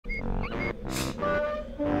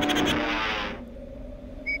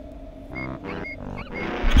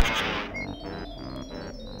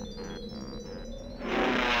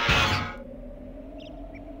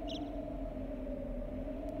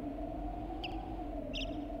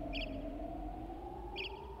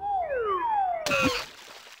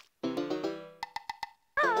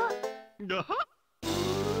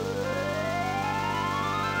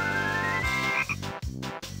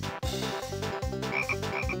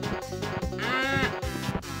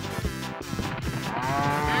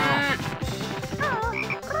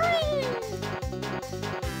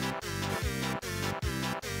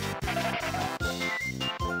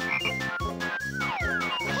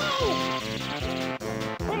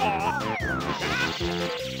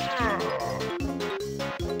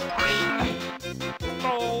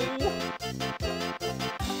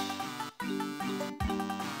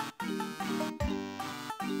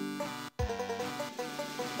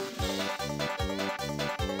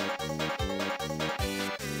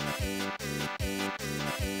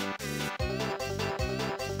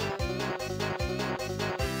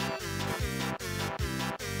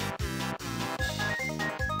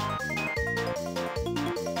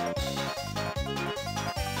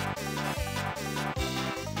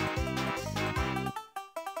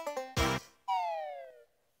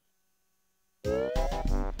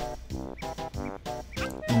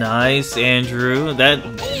Nice, Andrew.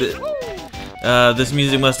 This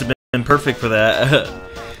music must have been perfect for that.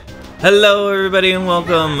 Hello, everybody, and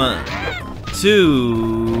welcome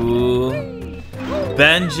to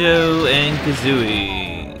Banjo and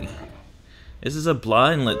Kazooie. This is a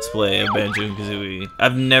blind Let's Play of Banjo and Kazooie.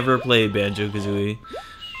 I've never played Banjo Kazooie.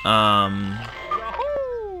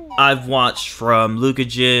 I've watched from Luca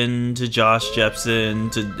Jin to Josh Jepson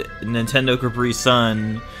to Nintendo Capri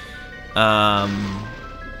Sun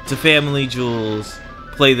to Family Jewels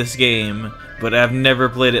play this game, but I've never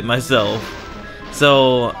played it myself.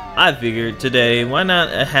 So I figured today, why not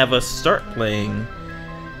have us start playing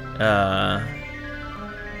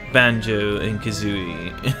Banjo and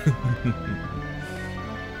Kazooie.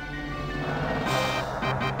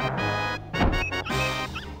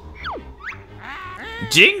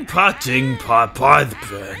 Ding pot, by the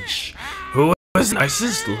bench. Who is the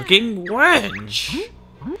nicest looking wench?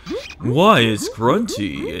 Why, it's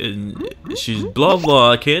Grunty, and she's blah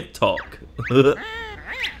blah, I can't talk.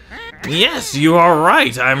 Yes, you are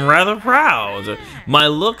right, I'm rather proud. My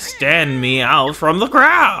looks stand me out from the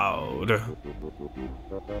crowd.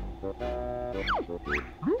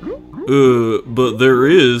 But there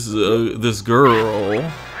is, this girl.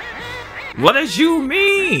 What does you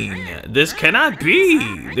mean? This cannot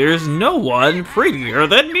be. There's no one prettier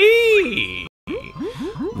than me.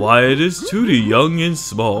 Why, it is Tootie, young and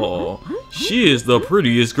small. She is the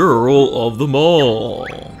prettiest girl of them all.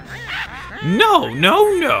 No,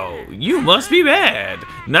 no, no. You must be mad.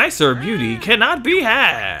 Nicer beauty cannot be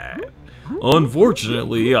had.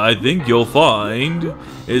 Unfortunately, I think you'll find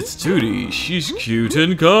it's Tootie. She's cute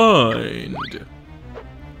and kind.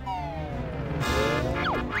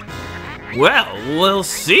 Well, we'll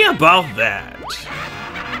see about that.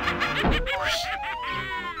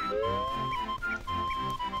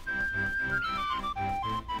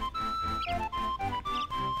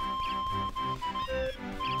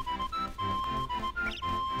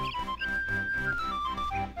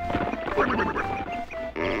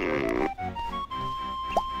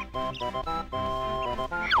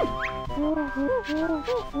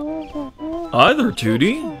 Hi there,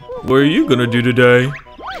 Tootie. What are you gonna do today?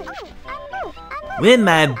 When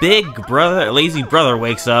my big brother, lazy brother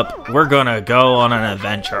wakes up, we're gonna go on an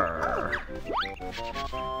adventure.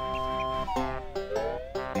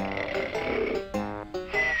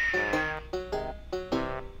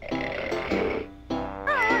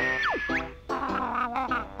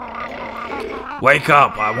 Wake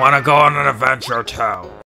up, I wanna go on an adventure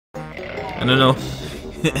too. I don't know.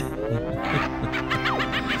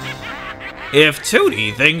 If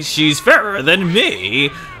Tootie thinks she's fairer than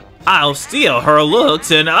me, I'll steal her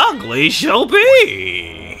looks and ugly she'll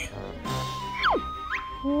be.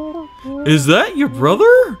 Is that your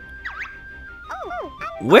brother?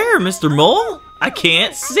 Where, Mr. Mole? I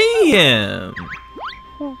can't see him.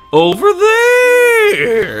 Over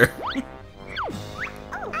there.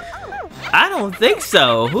 I don't think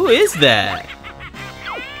so. Who is that?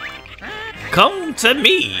 Come to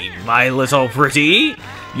me, my little pretty.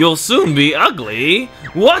 You'll soon be ugly.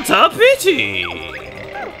 What a pity.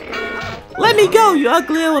 Let me go, you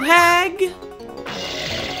ugly old hag!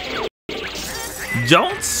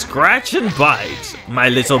 Don't scratch and bite, my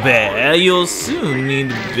little bear. You'll soon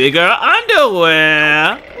need bigger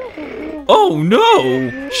underwear. Oh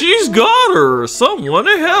no! She's got her! Someone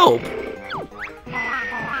to help!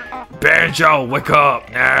 Banjo, wake up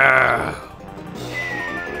now!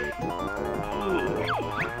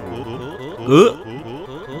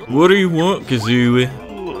 What do you want, Kazooie?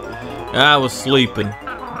 I was sleeping.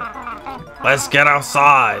 Let's get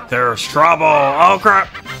outside. There's trouble. Oh, crap.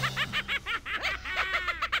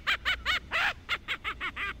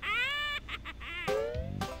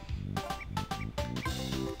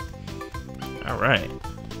 All right.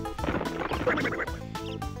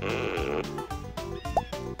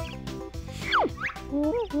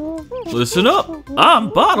 Listen up. I'm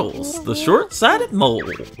Bottles, the short-sighted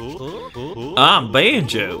mole. I'm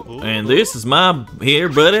Banjo, and this is my here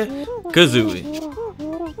buddy, Kazooie.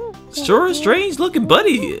 Sure a strange-looking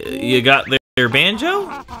buddy you got there, Banjo.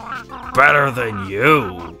 Better than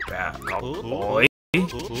you, bad boy.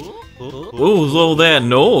 What was all that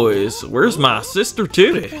noise? Where's my sister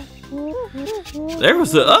Tootie? There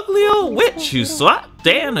was the ugly old witch who slapped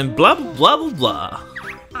down and blah blah blah blah blah.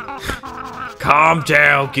 Calm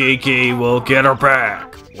down, Kiki. We'll get her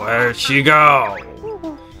back. Where'd she go?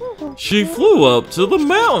 She flew up to the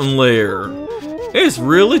mountain lair. It's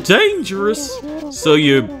really dangerous, so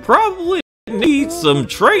you probably need some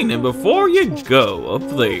training before you go up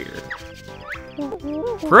there.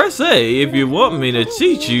 Press A if you want me to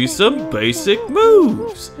teach you some basic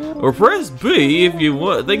moves. or press B if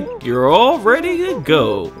you think you're all ready to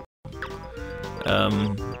go.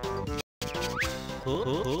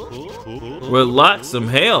 Would like some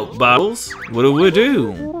help, Bottles? What do we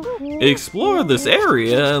do? Explore this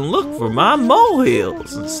area and look for my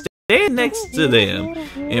molehills and stand next to them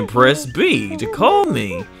and press B to call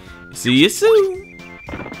me. See you soon.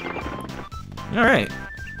 Alright.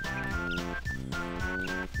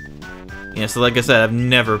 Yeah, so like I said, I've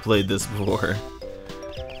never played this before.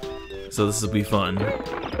 So this will be fun.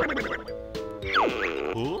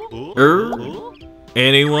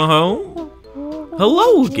 Anyone home?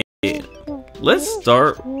 Hello again. Let's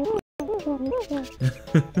start.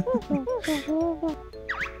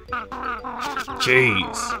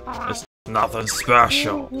 Jeez, it's nothing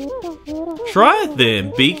special. Try it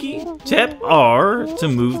then, Beaky. Tap R to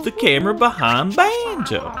move the camera behind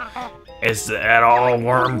Banjo. Is that all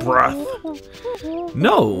worm breath?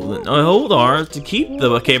 No, hold R to keep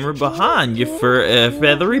the camera behind you for a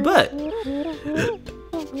feathery butt.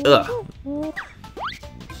 Ugh.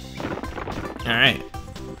 Alright.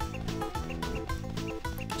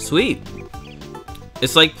 Sweet.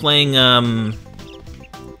 It's like playing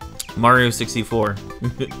Mario 64.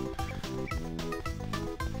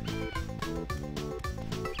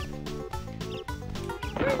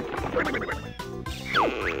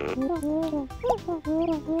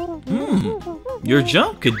 Your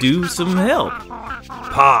jump could do some help.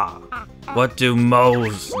 Pa, what do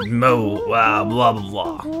moles mo blah blah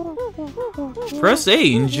blah. Press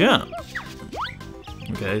A and jump.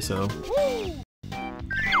 Okay, so.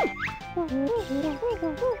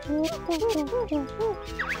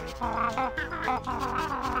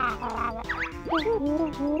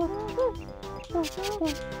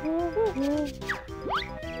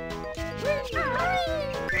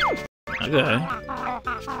 Okay.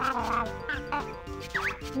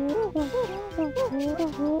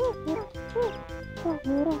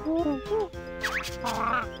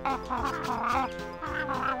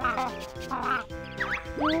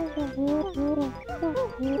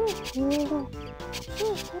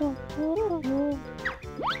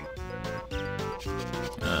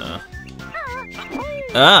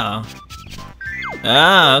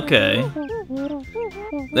 Okay.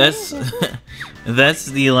 That's that's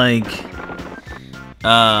the like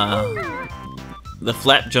the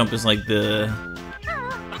flap jump is like the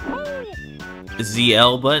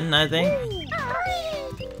ZL button, I think.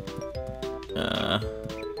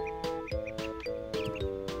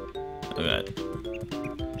 Okay.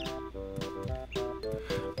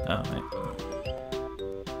 Oh, wait.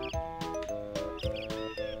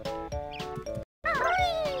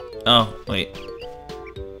 Oh, wait.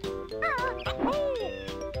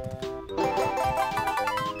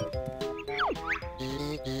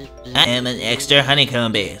 I am an extra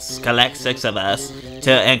honeycomb base. Collect 6 of us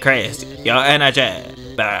to increase your energy.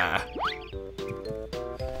 Bah.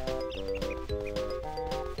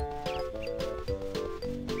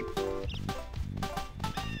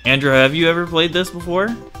 Andrew, have you ever played this before?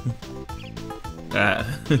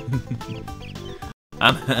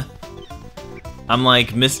 I'm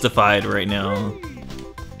like mystified right now.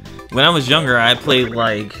 When I was younger, I played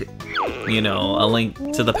like, you know, A Link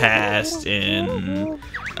to the Past and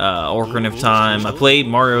Ocarina of Time. I played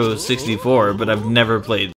Mario 64, but I've never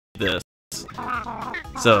played this.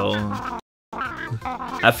 So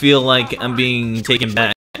I feel like I'm being taken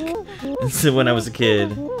back to when I was a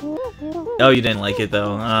kid. Oh, you didn't like it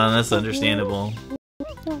though. That's understandable.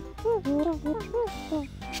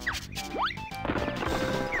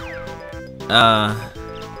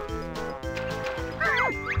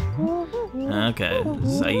 Okay,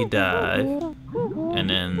 so you dive, and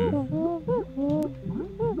then...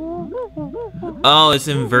 Oh, it's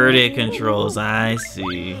inverted controls, I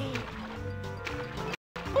see.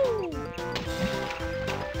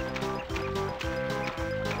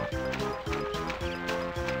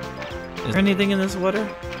 Is there anything in this water?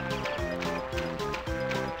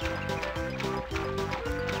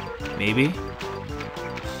 Maybe?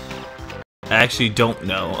 I actually don't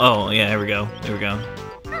know. Oh, yeah, here we go. Here we go.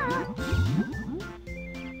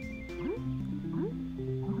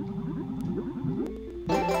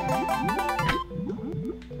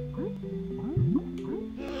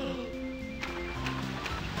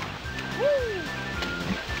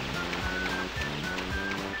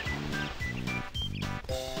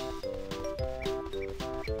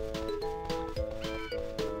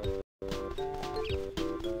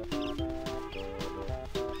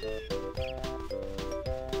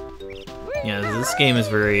 Yeah, this game is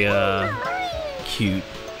very, cute.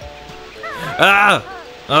 Ah!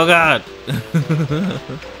 Oh god!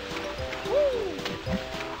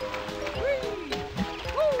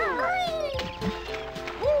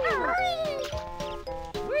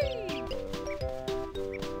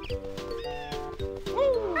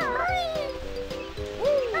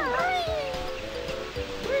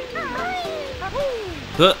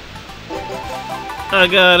 Huh. I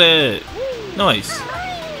got it! Nice.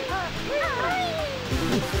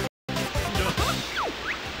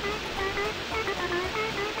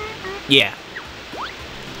 Yeah.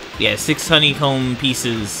 Yeah, 6 honeycomb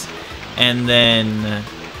pieces, and then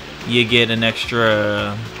you get an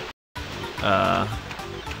extra, bar.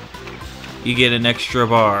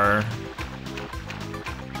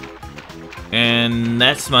 And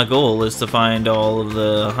that's my goal, is to find all of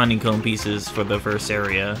the honeycomb pieces for the first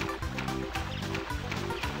area.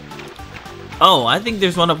 Oh, I think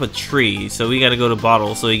there's one up a tree, so we gotta go to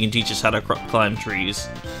Bottle so he can teach us how to climb trees.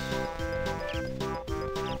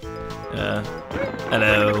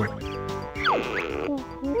 Hello.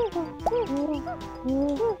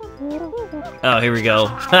 Oh, here we go.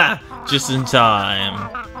 Ha! Just in time.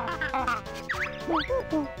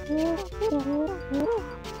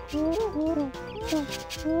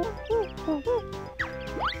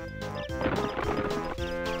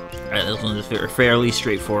 Alright, this one is fairly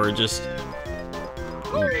straightforward, just...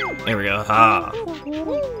 There we go. Ha!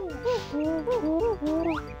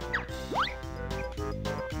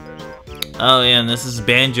 Oh yeah, and this is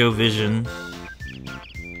Banjo Vision.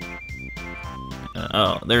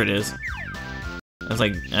 Oh, there it is. I was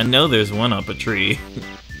like, I know there's one up a tree.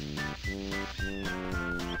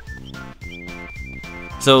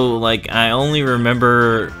 So, like, I only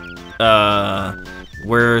remember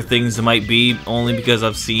where things might be only because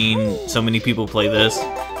I've seen so many people play this.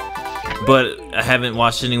 But I haven't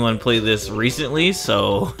watched anyone play this recently,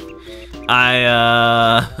 so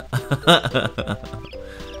I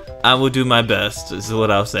will do my best, is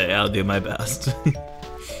what I'll say. I'll do my best.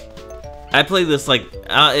 I play this like,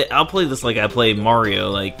 I'll play this like I play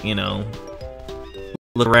Mario, like, you know,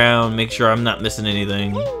 look around, make sure I'm not missing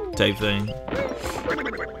anything, type thing.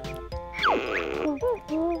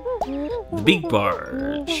 The Big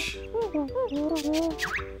Barge.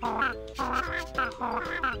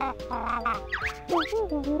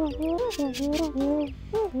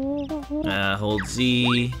 Hold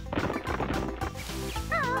Z.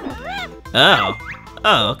 Oh.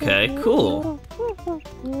 Oh, okay, cool.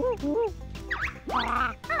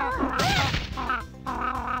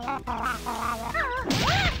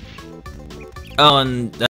 Oh,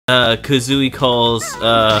 and Kazooie calls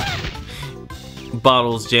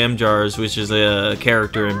bottles jam jars, which is a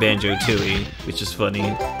character in Banjo Tooie, which is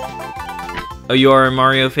funny. Oh, you are a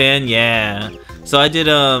Mario fan? Yeah. So I did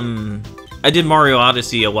Mario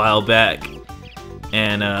Odyssey a while back,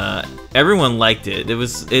 and everyone liked it.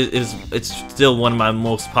 It's still one of my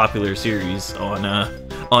most popular series on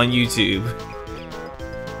YouTube.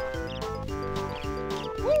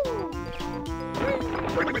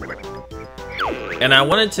 And I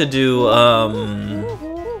wanted to do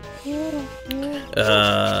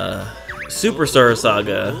Superstar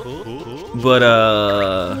Saga, but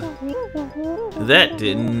that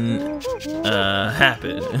didn't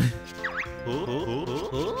happen.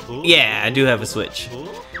 Yeah, I do have a Switch.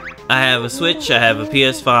 I have a Switch, I have a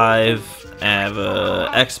PS5, I have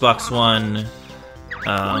a Xbox One,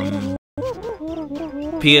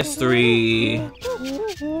 PS3,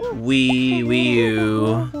 Wii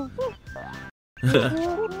U,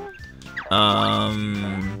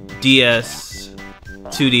 DS,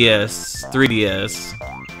 2DS, 3DS.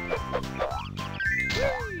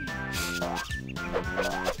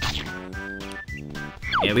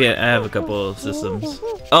 Yeah, I have a couple of systems.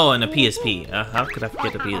 Oh, and a PSP. How could I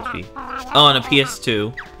forget a PSP? Oh, and a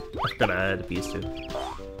PS2. I forgot I had a PS2.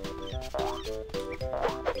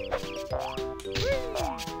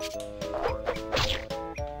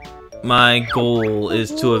 My goal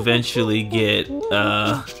is to eventually get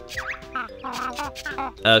a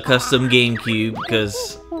custom GameCube,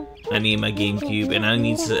 because I need my GameCube, and I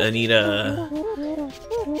need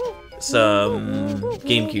some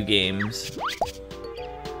GameCube games.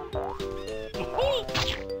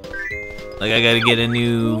 Like, I gotta get a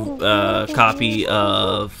new copy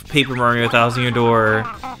of Paper Mario Thousand Year Door,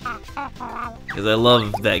 because I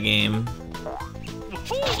love that game.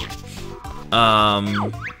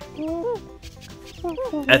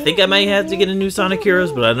 I think I might have to get a new Sonic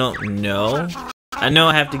Heroes, but I don't know. I know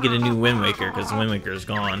I have to get a new Wind Waker, because Wind Waker is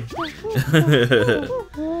gone.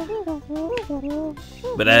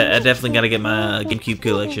 But I definitely gotta get my GameCube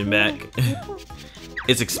collection back.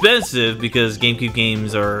 It's expensive because GameCube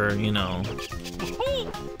games are, you know...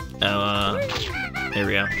 there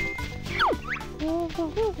we go.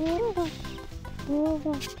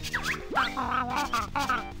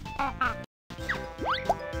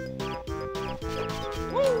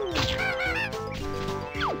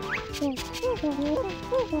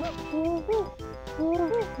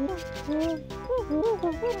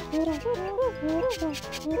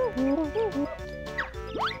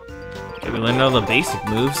 Okay, we learned all the basic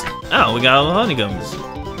moves. Oh, we got all the honeycombs.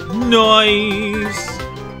 Nice!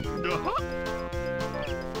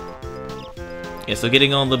 Yeah, so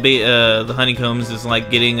getting all the honeycombs is like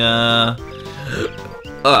getting a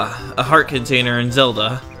heart container in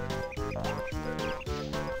Zelda.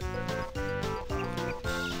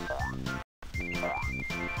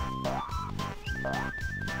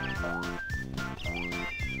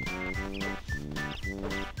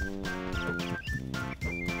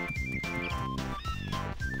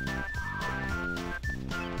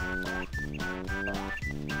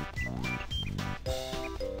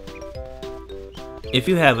 If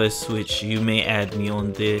you have a Switch, you may add me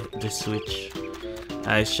on the Switch.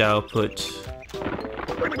 I shall put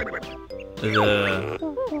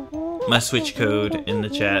my Switch code in the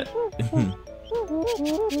chat.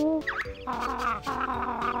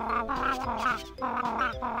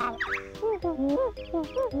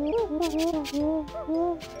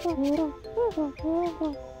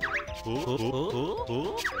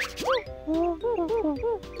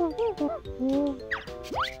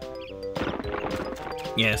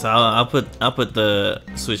 Yes, I'll put the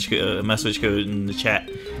Switch my Switch code in the chat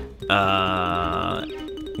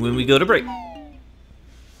when we go to break.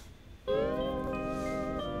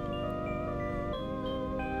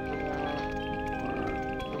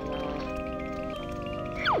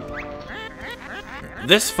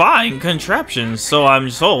 This fine contraption, so I'm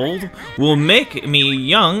told, will make me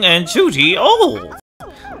young and Tooty old.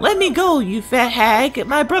 Let me go, you fat hag.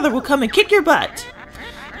 My brother will come and kick your butt.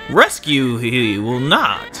 Rescue he will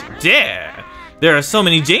not dare. There are so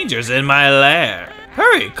many dangers in my lair.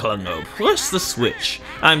 Hurry, Clungo, push the switch.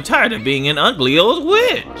 I'm tired of being an ugly old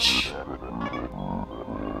witch.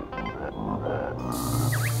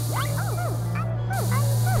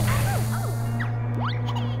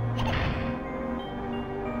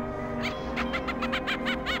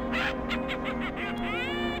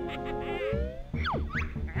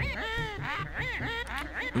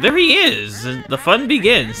 There he is! The fun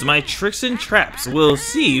begins. My tricks and traps. We'll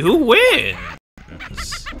see who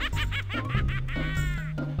wins!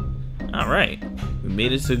 Alright. We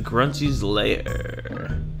made it to Grunty's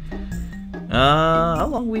lair. How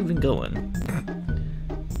long have we been going?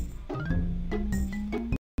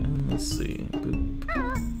 Let's see. Boop.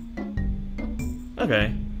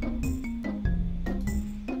 Okay.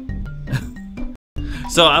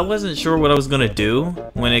 So I wasn't sure what I was gonna do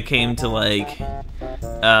when it came to like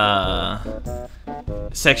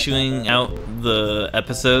sectioning out the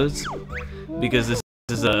episodes, because this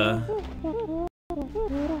is a oh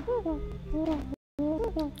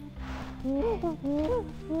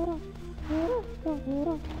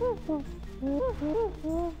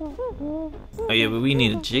yeah, but we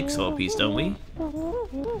need a jigsaw piece, don't we?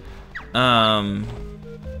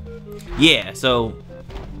 Yeah, so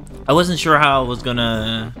I wasn't sure how I was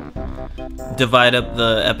gonna divide up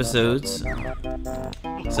the episodes.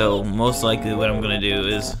 So most likely what I'm gonna do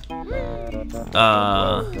is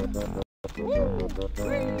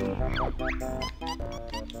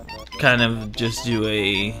kind of just do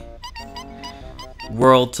a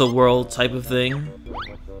world to world type of thing.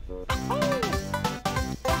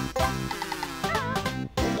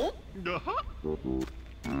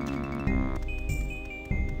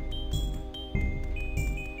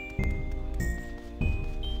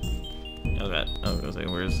 Oh god, oh, I was like,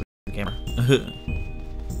 where's the camera?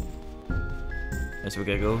 So we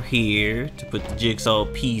gotta go here to put the jigsaw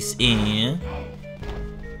piece in.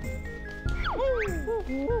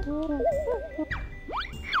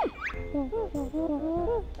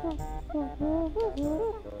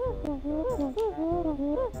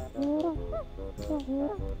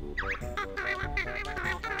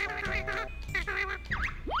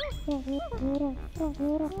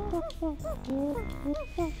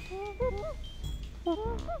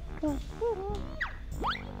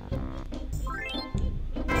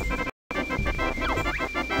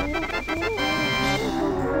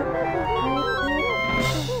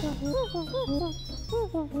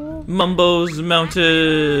 Mumbo's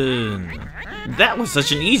Mountain! That was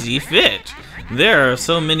such an easy fit! There are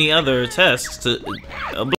so many other tests to...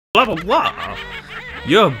 blah blah blah!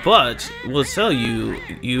 Your butt will tell you,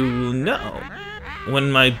 you know.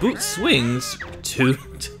 When my boot swings to...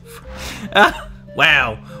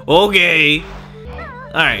 wow! Okay!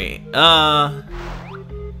 Alright,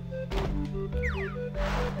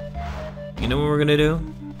 you know what we're gonna do?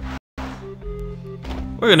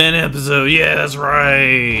 We're gonna end the episode. Yeah, that's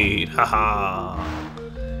right. Haha.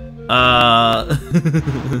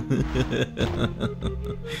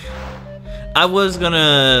 I was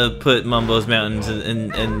gonna put Mumbo's Mountains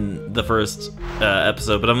in the first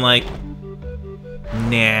episode, but I'm like,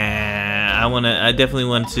 nah. I definitely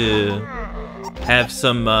want to have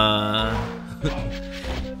some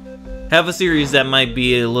have a series that might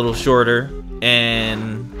be a little shorter,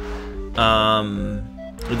 and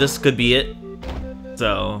this could be it.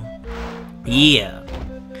 So yeah,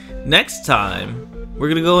 next time we're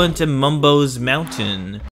gonna go into Mumbo's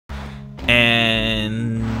Mountain,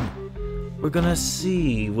 and we're gonna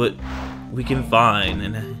see what we can find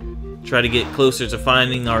and try to get closer to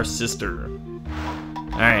finding our sister.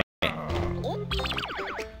 Alright,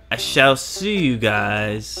 I shall see you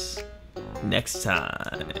guys next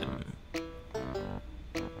time.